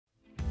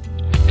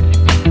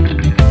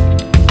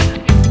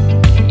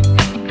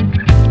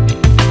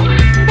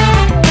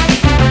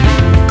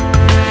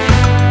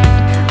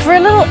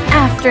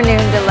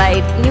afternoon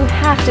delight, you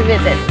have to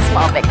visit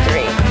Small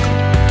Victory.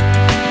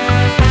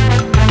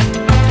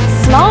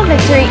 Small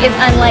Victory is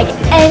unlike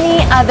any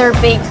other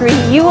bakery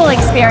you will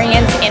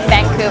experience in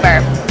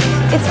Vancouver.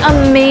 It's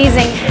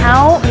amazing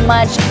how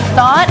much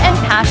thought and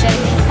passion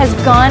has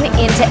gone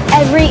into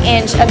every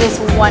inch of this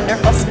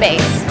wonderful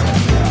space.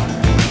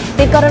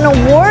 They've got an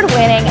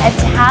award-winning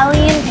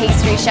Italian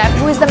pastry chef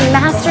who is the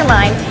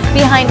mastermind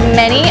behind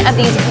many of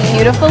these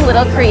beautiful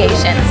little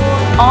creations,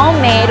 all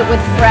made with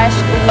fresh,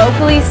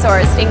 locally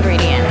sourced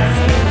ingredients.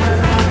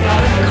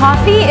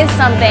 Coffee is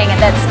something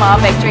that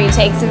Small Victory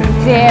takes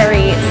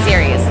very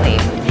seriously.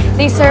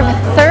 They serve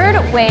third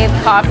wave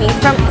coffee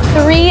from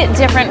 3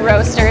 different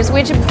roasters,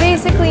 which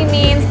basically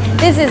means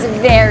this is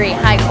very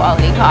high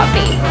quality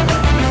coffee.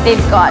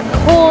 They've got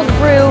cold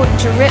brew,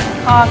 drip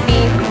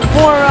coffee,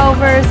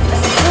 pour-overs,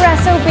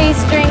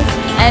 espresso-based drinks,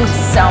 and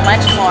so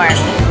much more.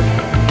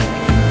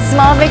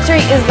 Small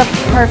Victory is the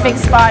perfect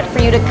spot for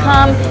you to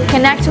come,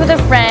 connect with a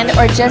friend,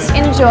 or just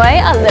enjoy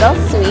a little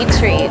sweet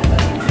treat.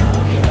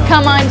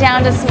 Come on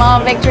down to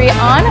Small Victory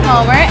on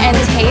Homer and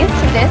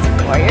taste this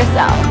for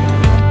yourself.